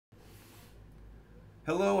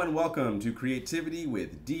Hello and welcome to Creativity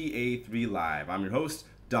with DAIII Live. I'm your host,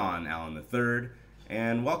 Don Allen III,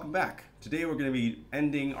 and welcome back. Today we're going to be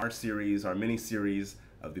ending our series, our mini-series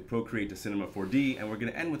of the Procreate to Cinema4D, and we're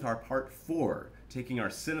going to end with our part 4, taking our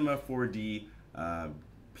Cinema4D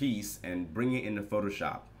piece and bringing it into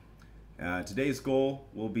Photoshop. Today's goal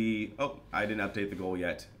will be, I didn't update the goal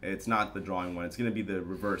yet. It's not the drawing one, it's going to be the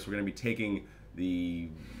reverse. We're going to be taking the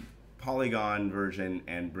polygon version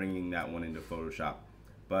and bringing that one into Photoshop.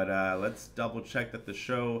 But let's double check that the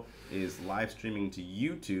show is live streaming to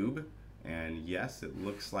YouTube. And yes, it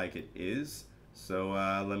looks like it is. So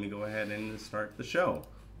let me go ahead and start the show.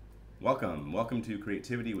 Welcome to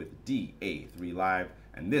Creativity with DAIII Live.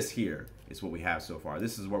 And this here is what we have so far.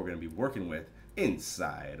 This is what we're going to be working with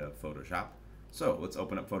inside of Photoshop. So let's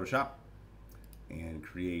open up Photoshop and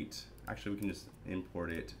create, actually we can just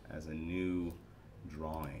import it as a new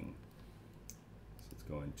drawing. So let's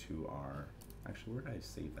go into our, actually, where did I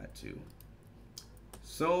save that to?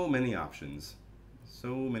 So many options.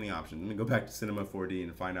 So many options. Let me go back to Cinema4D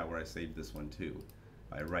and find out where I saved this one to.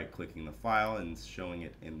 By right-clicking the file and showing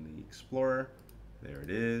it in the Explorer. There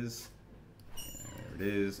it is. There it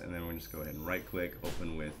is. And then we'll just go ahead and right-click,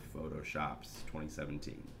 open with Photoshop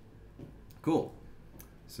 2017. Cool.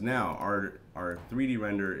 So now our 3D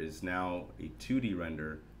render is now a 2D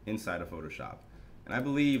render inside of Photoshop. And I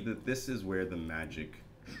believe that this is where the magic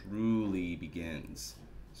truly begins.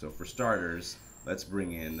 So for starters, let's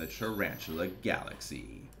bring in the Tarantula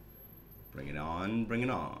Galaxy. Bring it on, bring it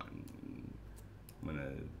on. I'm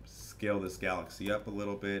gonna scale this galaxy up a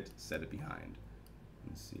little bit, set it behind.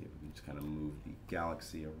 Let's see if we can just kind of move the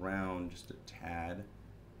galaxy around just a tad.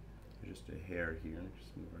 Just a hair here,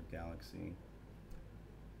 just move our galaxy.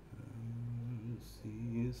 Let's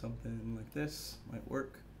see, something like this might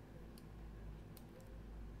work.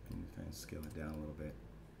 And kind of scale it down a little bit.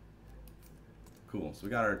 Cool, so we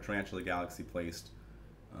got our Tarantula Galaxy placed.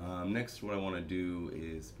 Next, what I want to do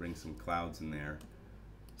is bring some clouds in there.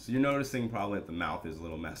 So you're noticing probably that the mouth is a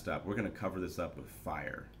little messed up. We're going to cover this up with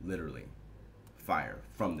fire, literally. Fire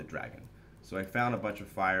from the dragon. So I found a bunch of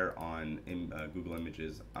fire on Google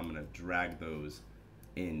Images. I'm going to drag those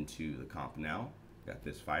into the comp now. Got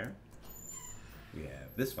this fire. We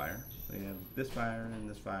have this fire. We have this fire, and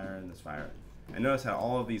this fire, and this fire. And notice how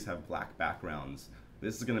all of these have black backgrounds.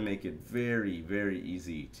 This is going to make it very, very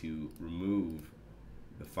easy to remove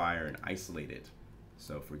the fire and isolate it.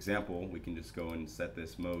 So for example, we can just go and set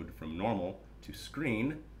this mode from normal to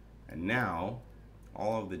screen, and now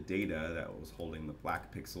all of the data that was holding the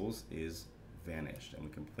black pixels is vanished, and we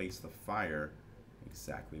can place the fire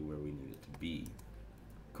exactly where we need it to be.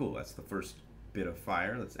 Cool, that's the first bit of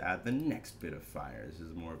fire. Let's add the next bit of fire. This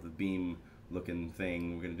is more of the beam looking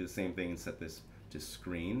thing. We're going to do the same thing and set this to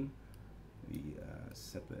screen.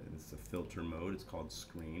 It's a filter mode. It's called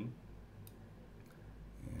screen.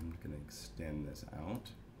 And I'm going to extend this out.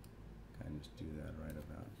 Kind of just do that right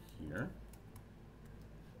about here.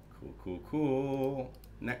 Cool, cool, cool.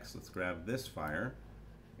 Next, let's grab this fire.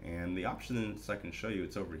 And the options I can show you,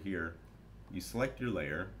 it's over here. You select your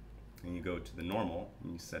layer, and you go to the normal,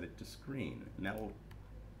 and you set it to screen. And that will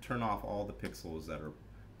turn off all the pixels that are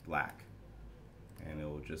black. And it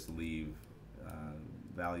will just leave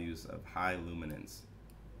values of high luminance.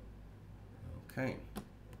 Okay.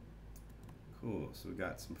 Cool. So we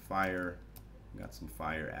got some fire. We got some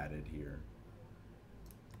fire added here.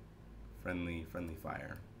 Friendly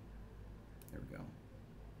fire. There we go.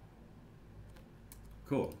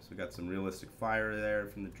 Cool. So we got some realistic fire there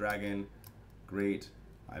from the dragon. Great.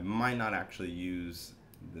 I might not actually use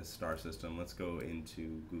this star system. Let's go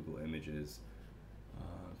into Google Images.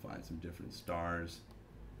 Find some different stars.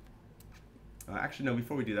 Actually, no.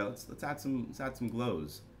 Before we do that, let's add some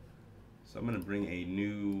glows. So I'm going to bring a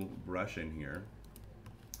new brush in here.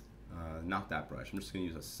 Not that brush. I'm just going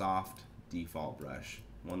to use a soft default brush,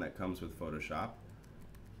 one that comes with Photoshop.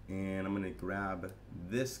 And I'm going to grab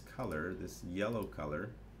this color, this yellow color,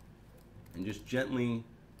 and just gently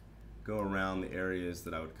go around the areas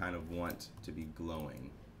that I would kind of want to be glowing.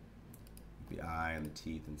 The eye and the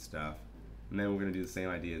teeth and stuff. And then we're going to do the same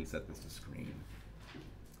idea and set this to screen.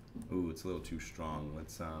 Ooh, it's a little too strong.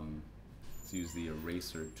 Let's use the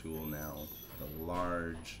eraser tool now, the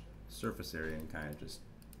large surface area, and kind of just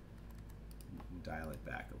dial it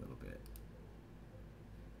back a little bit.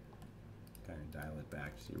 Kind of dial it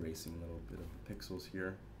back, just erasing a little bit of the pixels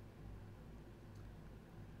here.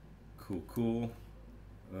 Cool, cool.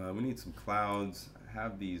 We need some clouds. I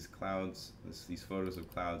have these clouds, these photos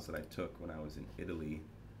of clouds that I took when I was in Italy.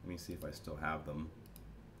 Let me see if I still have them,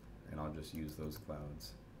 and I'll just use those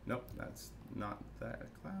clouds. Nope, that's not that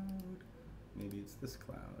cloud. Maybe it's this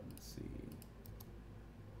cloud. Let's see.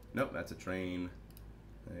 Nope, that's a train.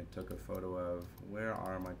 I took a photo of. Where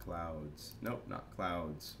are my clouds? Nope, not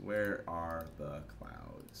clouds. Where are the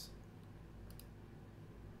clouds?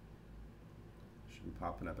 Should be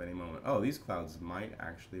popping up any moment. Oh, these clouds might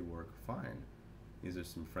actually work fine. These are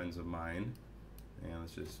some friends of mine. And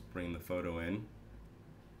let's just bring the photo in.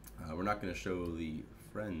 We're not going to show the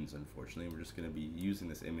friends, unfortunately. We're just going to be using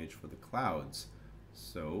this image for the clouds.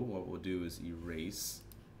 So what we'll do is erase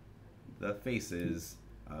the faces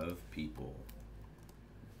of people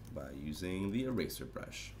by using the eraser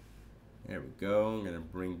brush. There we go. I'm going to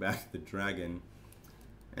bring back the dragon,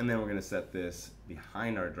 and then we're going to set this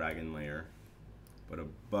behind our dragon layer, but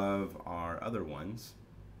above our other ones,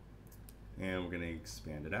 and we're going to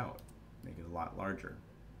expand it out, make it a lot larger,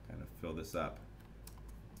 kind of fill this up.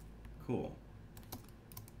 Cool.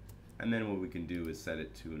 And then what we can do is set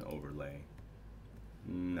it to an overlay.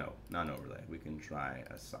 No, not an overlay. We can try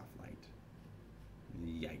a soft light.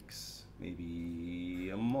 Yikes. Maybe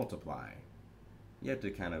a multiply. You have to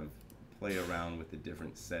kind of play around with the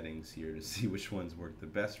different settings here to see which ones work the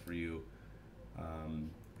best for you. I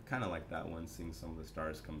kind of like that one, seeing some of the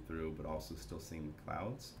stars come through, but also still seeing the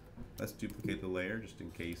clouds. Let's duplicate the layer just in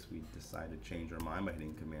case we decide to change our mind by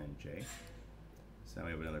hitting Command J. So now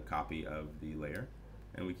we have another copy of the layer.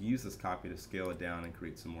 And we can use this copy to scale it down and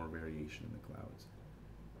create some more variation in the clouds.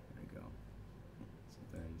 There you go.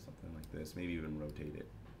 Something like this. Maybe even rotate it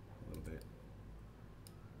a little bit.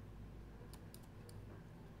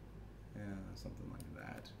 Yeah, something like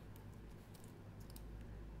that.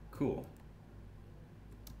 Cool.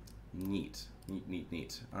 Neat.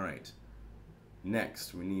 Neat. All right.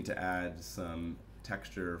 Next, we need to add some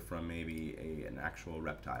texture from maybe an actual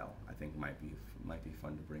reptile. I think might be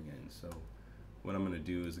fun to bring in. So what I'm going to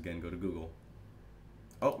do is, again, go to Google.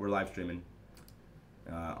 Oh, we're live streaming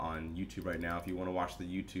on YouTube right now. If you want to watch the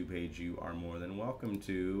YouTube page, you are more than welcome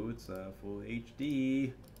to. It's full HD.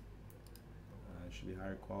 It should be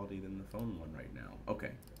higher quality than the phone one right now.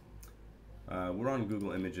 Okay. We're on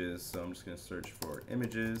Google Images, so I'm just going to search for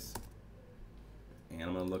images. And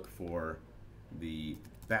I'm going to look for the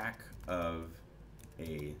back of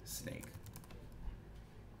a snake.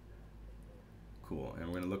 Cool. And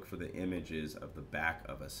we're going to look for the images of the back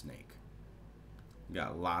of a snake. We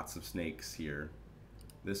got lots of snakes here.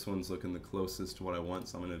 This one's looking the closest to what I want,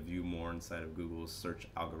 so I'm going to view more inside of Google's search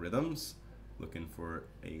algorithms, looking for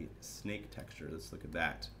a snake texture. Let's look at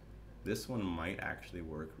that. This one might actually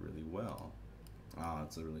work really well. Ah,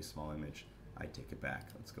 it's a really small image. I take it back.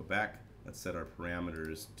 Let's go back. Let's set our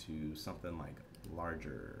parameters to something like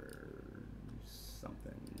larger,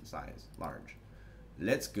 something size, large.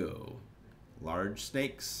 Let's go. Large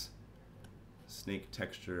snakes. Snake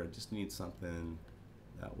texture. I just need something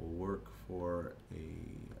that will work for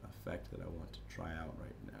a effect that I want to try out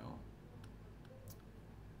right now.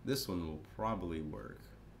 This one will probably work,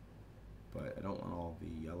 but I don't want all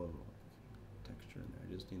the yellow texture in there.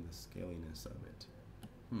 I just need the scaliness of it.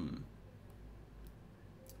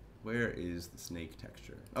 Where is the snake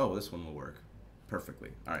texture? Oh, this one will work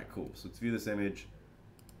perfectly. All right, cool. So let's view this image.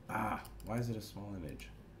 Ah, why is it a small image?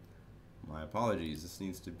 My apologies. This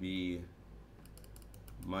needs to be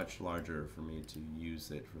much larger for me to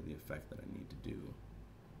use it for the effect that I need to do.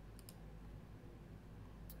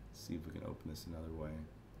 Let's see if we can open this another way.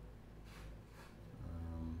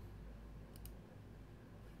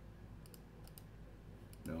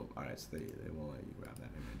 Nope. All right, so they won't let you grab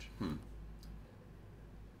that image.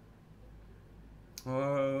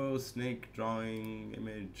 Oh, snake drawing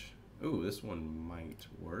image. Ooh, this one might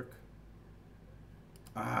work.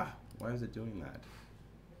 Ah, why is it doing that?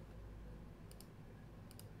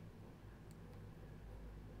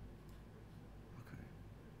 Okay.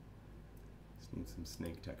 Just need some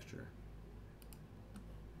snake texture.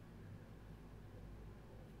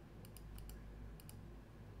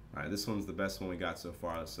 All right, this one's the best one we got so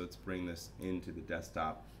far, so let's bring this into the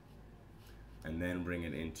desktop and then bring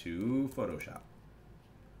it into Photoshop.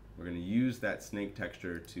 We're going to use that snake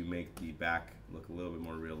texture to make the back look a little bit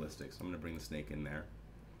more realistic. So I'm going to bring the snake in there,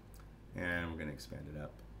 and we're going to expand it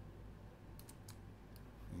up.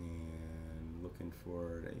 And looking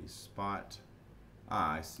for a spot.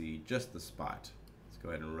 Ah, I see just the spot. Let's go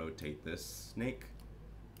ahead and rotate this snake.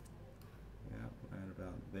 Yeah, right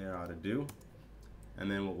about there ought to do. And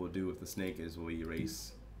then what we'll do with the snake is we'll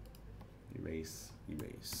erase.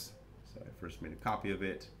 So I first made a copy of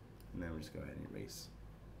it, and then we'll just go ahead and erase.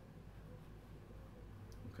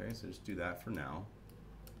 Okay, so just do that for now.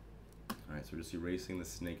 All right, so we're just erasing the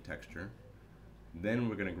snake texture. Then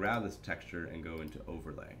we're going to grab this texture and go into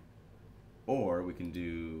overlay. Or we can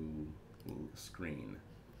do screen,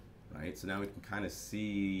 right? So now we can kind of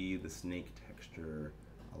see the snake texture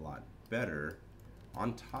a lot better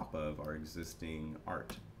on top of our existing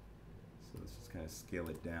art. So let's just kind of scale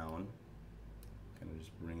it down, kind of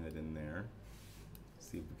just bring that in there.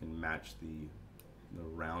 See if we can match the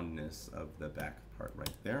roundness of the back part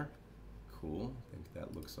right there. Cool, I think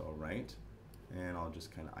that looks all right. And I'll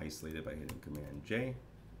just kind of isolate it by hitting Command J,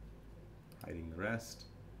 hiding the rest.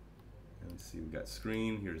 And let's see, we got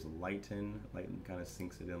screen, here's lighten. Lighten kind of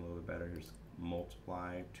sinks it in a little bit better. Here's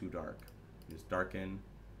multiply, too dark. Here's darken.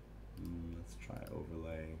 Let's try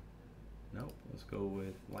overlay. Nope, let's go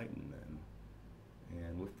with lighten then.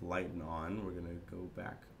 And with the lighten on, we're gonna go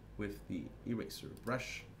back with the eraser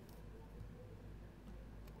brush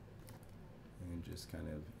and just kind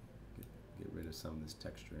of get rid of some of this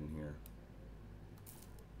texture in here.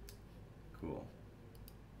 Cool.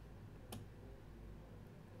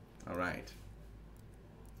 All right.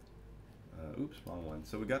 Oops, wrong one.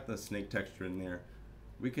 So we got the snake texture in there.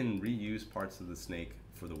 We can reuse parts of the snake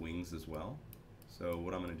for the wings as well. So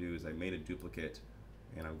what I'm going to do is I made a duplicate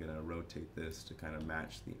and I'm going to rotate this to kind of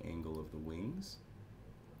match the angle of the wings.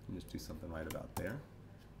 And just do something right about there.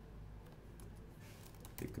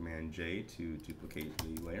 Hit Command J to duplicate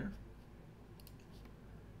the layer.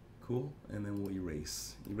 Cool, and then we'll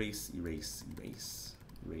erase. Erase, erase, erase.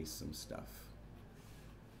 Erase some stuff.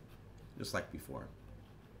 Just like before.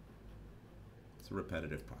 It's a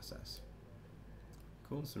repetitive process.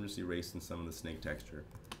 Cool, so I'm just erasing some of the snake texture.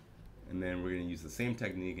 And then we're going to use the same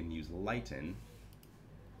technique and use lighten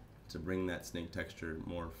to bring that snake texture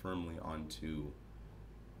more firmly onto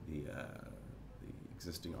the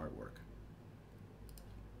existing artwork.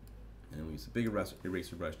 And we use a big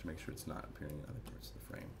eraser brush to make sure it's not appearing in other parts of the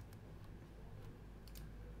frame.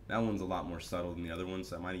 That one's a lot more subtle than the other one,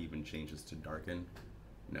 so I might even change this to darken.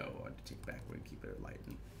 No, I'd take back and keep it at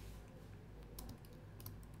lighten.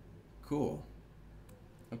 Cool.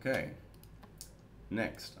 Okay.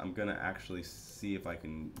 Next, I'm gonna actually see if I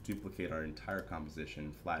can duplicate our entire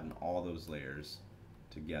composition, flatten all those layers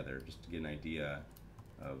together, just to get an idea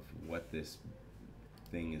of what this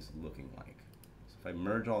thing is looking like. So if I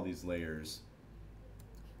merge all these layers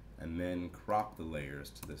and then crop the layers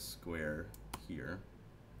to this square here,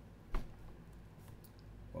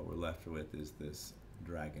 what we're left with is this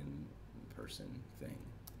dragon person thing.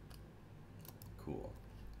 Cool.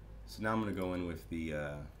 So now I'm going to go in with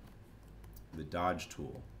the dodge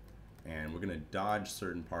tool, and we're going to dodge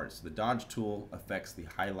certain parts. So the dodge tool affects the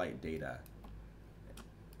highlight data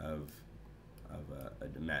of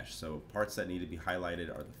a mesh. So parts that need to be highlighted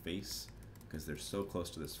are the face, because they're so close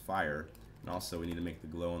to this fire, and also we need to make the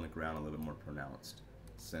glow on the ground a little bit more pronounced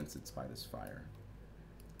since it's by this fire.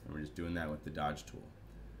 And we're just doing that with the dodge tool.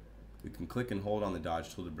 We can click and hold on the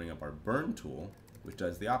dodge tool to bring up our burn tool, which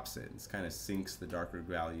does the opposite. It kind of sinks the darker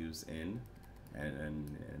values in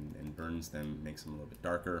and burns them, makes them a little bit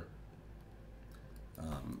darker.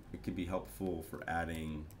 It could be helpful for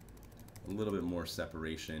adding a little bit more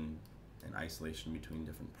separation and isolation between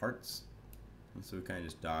different parts. And so we kind of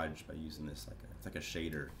just dodge by using this it's like a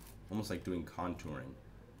shader, almost like doing contouring.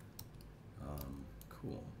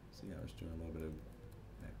 Cool. So yeah, I was doing a little bit of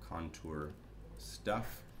that contour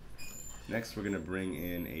stuff. Next, we're going to bring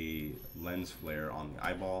in a lens flare on the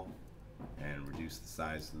eyeball and reduce the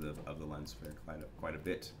size of the lens flare quite a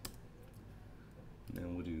bit. And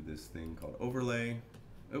then we'll do this thing called overlay.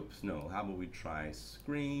 Oops, no, how about we try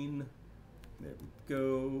screen? There we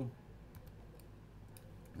go.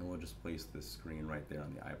 And we'll just place this screen right there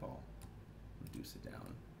on the eyeball. Reduce it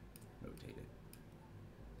down, rotate it,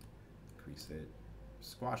 increase it,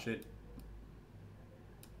 squash it.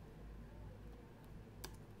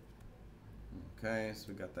 Okay, so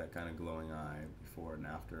we got that kind of glowing eye before and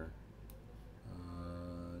after.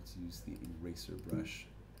 Let's use the eraser brush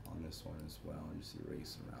on this one as well and just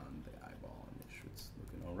erase around the eyeball and make sure it's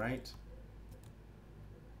looking all right.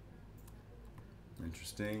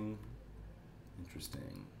 Interesting.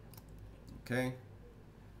 Interesting. Okay.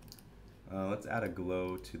 Let's add a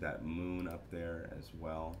glow to that moon up there as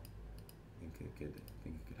well. I think it could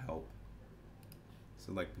help.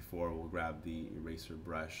 So like before, we'll grab the eraser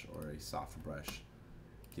brush or a soft brush,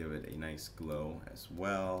 give it a nice glow as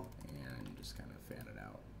well, and just kind of fan it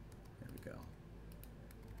out. There we go.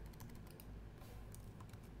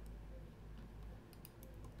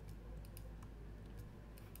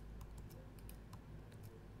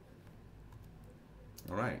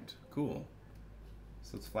 All right, cool.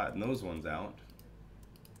 So let's flatten those ones out.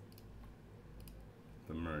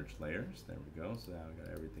 The merged layers, there we go. So now we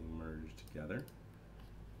got everything merged together.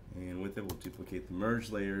 And with it, we'll duplicate the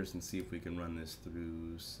merged layers and see if we can run this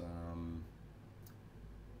through some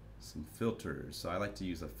filters. So I like to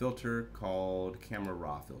use a filter called Camera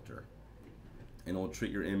Raw filter. and it'll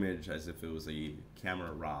treat your image as if it was a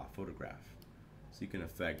camera raw photograph. So you can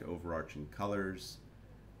affect overarching colors,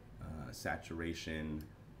 saturation,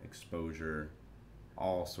 exposure,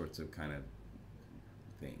 all sorts of kind of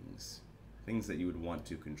things that you would want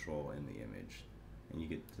to control in the image, and you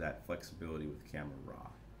get that flexibility with camera raw.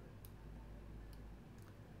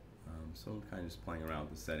 So I'm kind of just playing around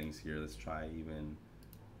with the settings here. Let's try even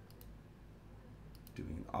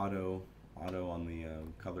doing auto on the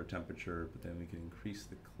color temperature, but then we can increase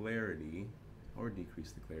the clarity or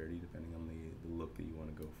decrease the clarity depending on the look that you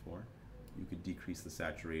want to go for. You could decrease the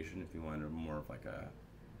saturation if you wanted more of like a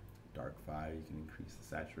dark vibe. You can increase the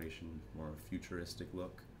saturation, more of a futuristic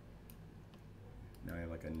look. Now I have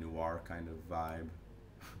like a noir kind of vibe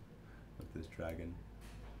with this dragon.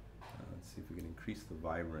 Let's see if we can increase the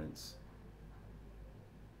vibrance.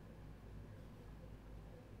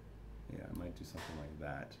 Yeah, I might do something like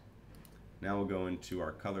that. Now we'll go into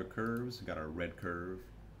our color curves. We've got our red curve.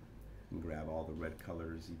 You can grab all the red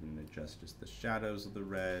colors, even adjust just the shadows of the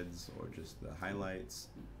reds or just the highlights.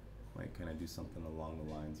 Might kind of do something along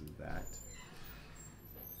the lines of that.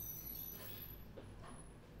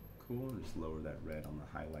 Cool, and just lower that red on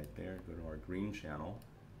the highlight there. Go to our green channel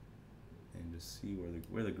and just see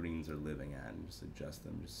where the greens are living at, and just adjust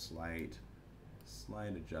them, just slight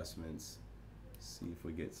adjustments. See if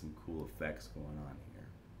we get some cool effects going on here.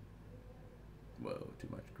 Whoa, too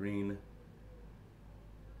much green.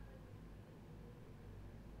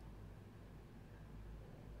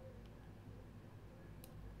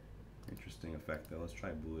 Interesting effect though. Let's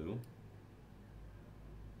try blue.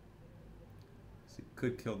 So you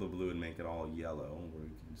could kill the blue and make it all yellow, or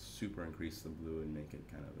you can super increase the blue and make it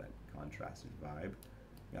kind of that contrasted vibe.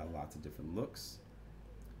 Got lots of different looks.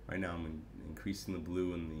 Right now I'm increasing the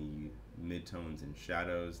blue in the midtones and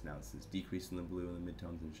shadows. Now this is decreasing the blue in the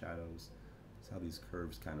midtones and shadows. That's how these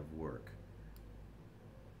curves kind of work.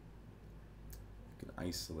 You can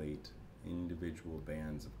isolate individual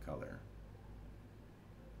bands of color,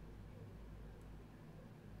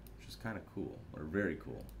 which is kind of cool, or very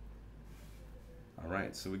cool.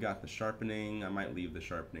 Alright, so we got the sharpening. I might leave the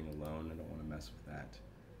sharpening alone. I don't want to mess with that.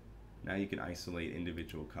 Now you can isolate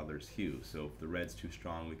individual colors' hue. So if the red's too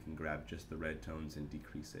strong, we can grab just the red tones and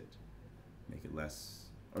decrease it. Make it less,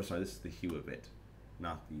 or sorry, this is the hue of it,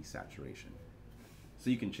 not the saturation. So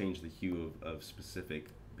you can change the hue of specific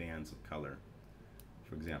bands of color.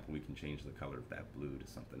 For example, we can change the color of that blue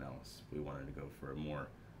to something else if we wanted to go for a more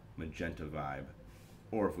magenta vibe,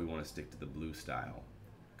 or if we want to stick to the blue style.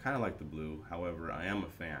 Kind of like the blue, however, I am a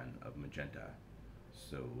fan of magenta,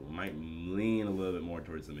 so we might lean a little bit more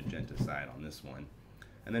towards the magenta side on this one.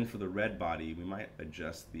 And then for the red body, we might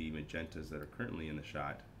adjust the magentas that are currently in the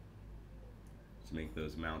shot to make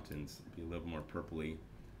those mountains be a little more purpley.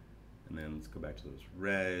 And then let's go back to those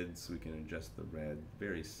reds. We can adjust the red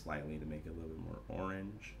very slightly to make it a little bit more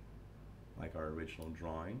orange, like our original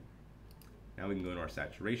drawing. Now we can go into our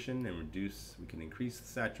saturation and reduce. We can increase the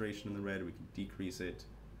saturation in the red, we can decrease it.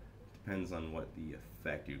 Depends on what the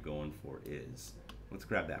effect you're going for is. Let's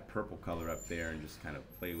grab that purple color up there and just kind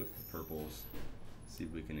of play with the purples. See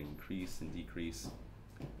if we can increase and decrease.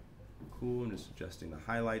 Cool, I'm just adjusting the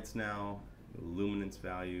highlights now, the luminance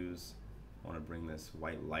values. I want to bring this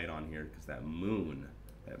white light on here because that moon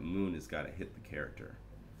has got to hit the character.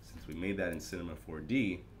 Since we made that in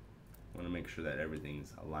Cinema4D, I want to make sure that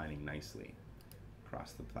everything's aligning nicely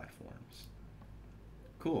across the platforms.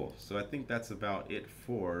 Cool, so I think that's about it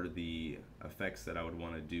for the effects that I would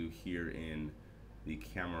want to do here in the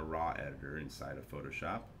Camera Raw editor inside of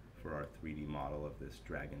Photoshop for our 3D model of this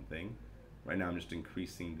dragon thing. Right now I'm just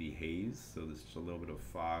increasing the haze, so there's just a little bit of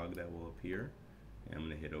fog that will appear, and I'm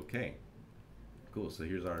going to hit OK. Cool, so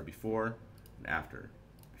here's our before and after.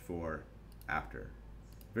 Before, after.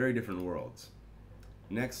 Very different worlds.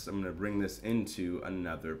 Next, I'm going to bring this into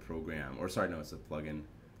another program, or sorry, no, it's a plugin.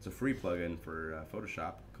 It's a free plugin for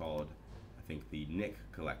Photoshop called, I think, the Nick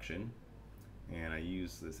collection. And I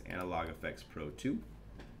use this Analog Effects Pro 2.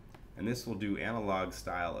 And this will do analog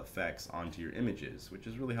style effects onto your images, which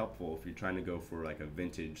is really helpful if you're trying to go for like a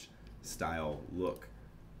vintage style look.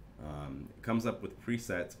 It comes up with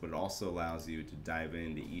presets, but it also allows you to dive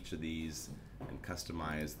into each of these and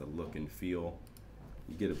customize the look and feel.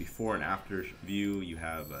 You get a before and after view, you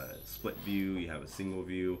have a split view, you have a single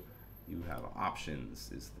view, you have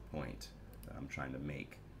options is the point that I'm trying to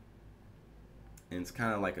make. And it's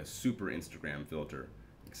kind of like a super Instagram filter,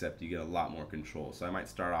 except you get a lot more control. So I might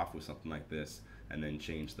start off with something like this and then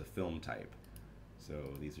change the film type. So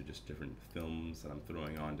these are just different films that I'm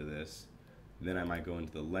throwing onto this. Then I might go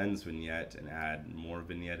into the lens vignette and add more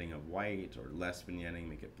vignetting of white or less vignetting,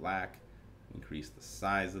 make it black, increase the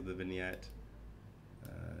size of the vignette.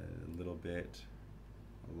 little bit,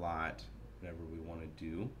 a lot, whatever we want to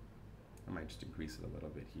do. I might just increase it a little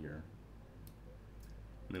bit here.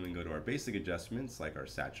 And then we can go to our basic adjustments, like our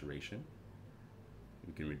saturation.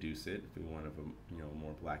 We can reduce it if we want a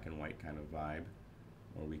more black and white kind of vibe,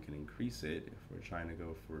 or we can increase it if we're trying to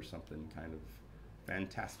go for something kind of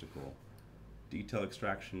fantastical. Detail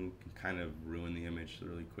extraction can kind of ruin the image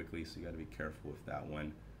really quickly, so you got to be careful with that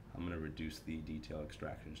one. I'm going to reduce the detail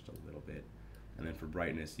extraction just a little bit. And then for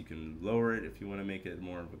brightness, you can lower it if you want to make it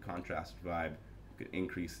more of a contrast vibe. You can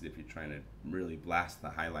increase it if you're trying to really blast the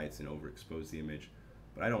highlights and overexpose the image.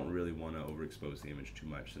 But I don't really want to overexpose the image too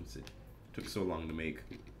much since it took so long to make.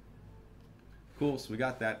 Cool, so we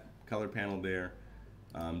got that color panel there.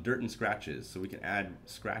 Dirt and scratches, so we can add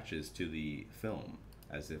scratches to the film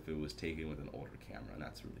as if it was taken with an older camera, and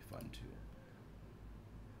that's really fun too.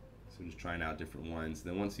 So just trying out different ones.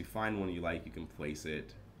 Then once you find one you like, you can place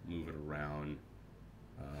it, move it around.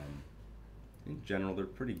 In general, they're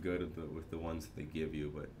pretty good with the ones that they give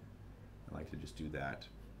you, but I like to just do that.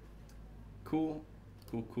 Cool.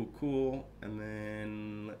 Cool. And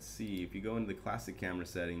then let's see, if you go into the classic camera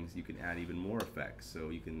settings, you can add even more effects. So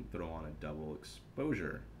you can throw on a double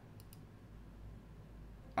exposure.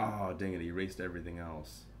 Oh, dang it, I erased everything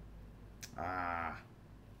else.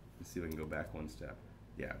 Let's see if I can go back one step.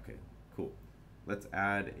 Yeah, okay, cool. Let's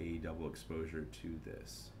add a double exposure to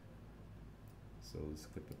this. So let's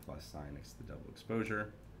click the plus sign next to the double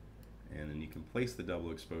exposure. And then you can place the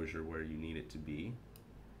double exposure where you need it to be,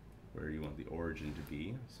 where you want the origin to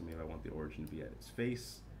be. So maybe I want the origin to be at its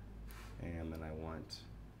face, and then I want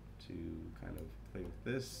to kind of play with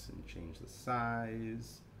this and change the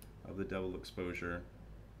size of the double exposure.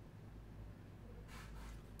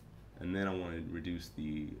 And then I want to reduce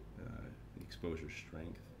the exposure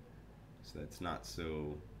strength so that's not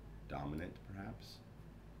so dominant, perhaps.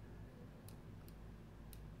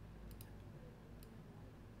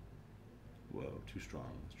 Whoa, too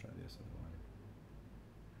strong. Let's try this other one.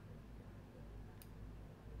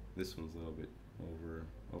 This one's a little bit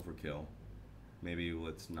overkill. Maybe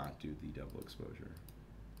let's not do the double exposure.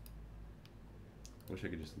 Wish I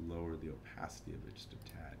could just lower the opacity of it just a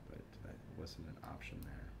tad, but that wasn't an option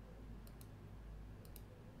there.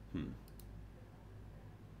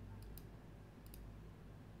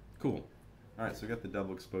 Cool. Alright, so we got the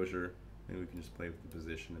double exposure. Maybe we can just play with the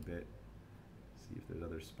position a bit. See if there's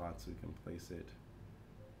other spots we can place it.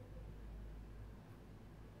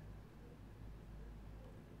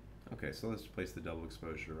 Okay, so let's place the double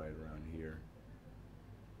exposure right around here.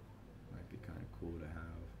 Might be kind of cool to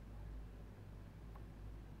have.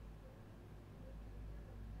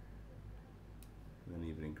 And then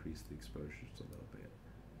even increase the exposure just a little bit.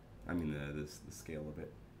 I mean the scale of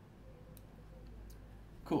it.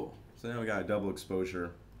 Cool. So now we got a double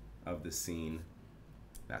exposure of the scene.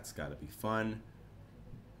 That's got to be fun.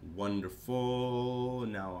 Wonderful.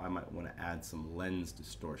 Now I might want to add some lens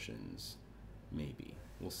distortions. Maybe.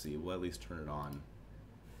 We'll see. We'll at least turn it on.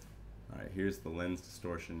 Alright, here's the lens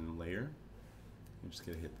distortion layer. I'm just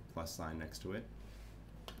going to hit the plus sign next to it.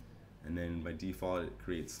 And then by default it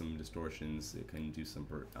creates some distortions. It can do some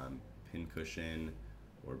pin cushion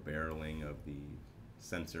or barreling of the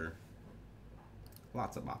sensor.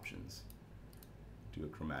 Lots of options. Do a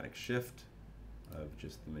chromatic shift of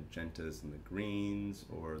just the magentas and the greens,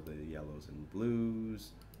 or the yellows and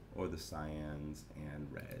blues, or the cyans and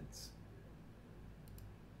reds.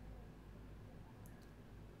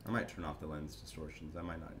 I might turn off the lens distortions. I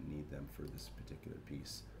might not need them for this particular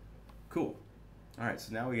piece. Cool. Alright,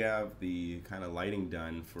 so now we have the kind of lighting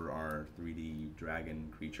done for our 3D dragon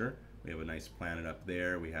creature. We have a nice planet up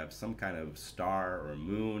there. We have some kind of star or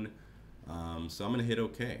moon. So I'm going to hit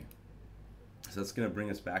OK. So that's going to bring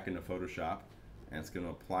us back into Photoshop, and it's going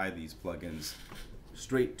to apply these plugins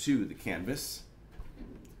straight to the canvas.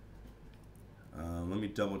 Let me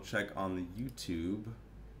double check on the YouTube.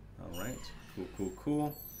 Alright,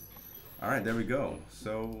 cool. Alright, there we go.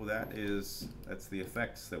 So that's the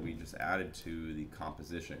effects that we just added to the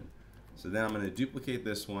composition. So then I'm going to duplicate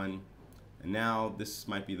this one, and now this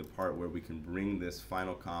might be the part where we can bring this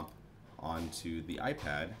final comp onto the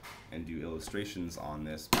iPad and do illustrations on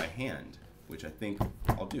this by hand, which I think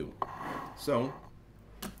I'll do. So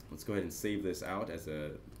let's go ahead and save this out as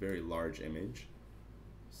a very large image.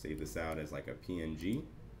 Save this out as like a PNG.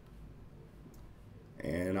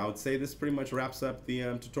 And I would say this pretty much wraps up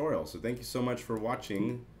the tutorial. So thank you so much for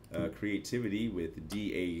watching Creativity with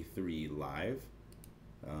DAIII Live.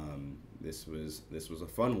 This was a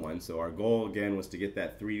fun one. So our goal again was to get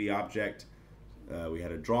that 3D object. We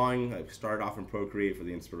had a drawing. I started off in Procreate for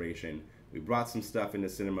the inspiration. We brought some stuff into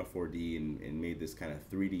Cinema4D and made this kind of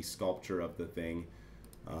 3D sculpture of the thing.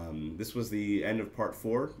 This was the end of part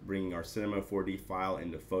 4, bringing our Cinema4D file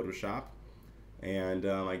into Photoshop. And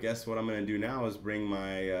I guess what I'm going to do now is bring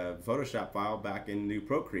my Photoshop file back into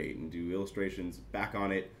Procreate and do illustrations back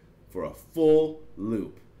on it for a full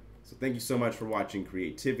loop. So thank you so much for watching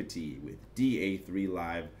Creativity with DAIII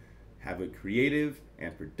Live. Have a creative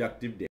and productive day.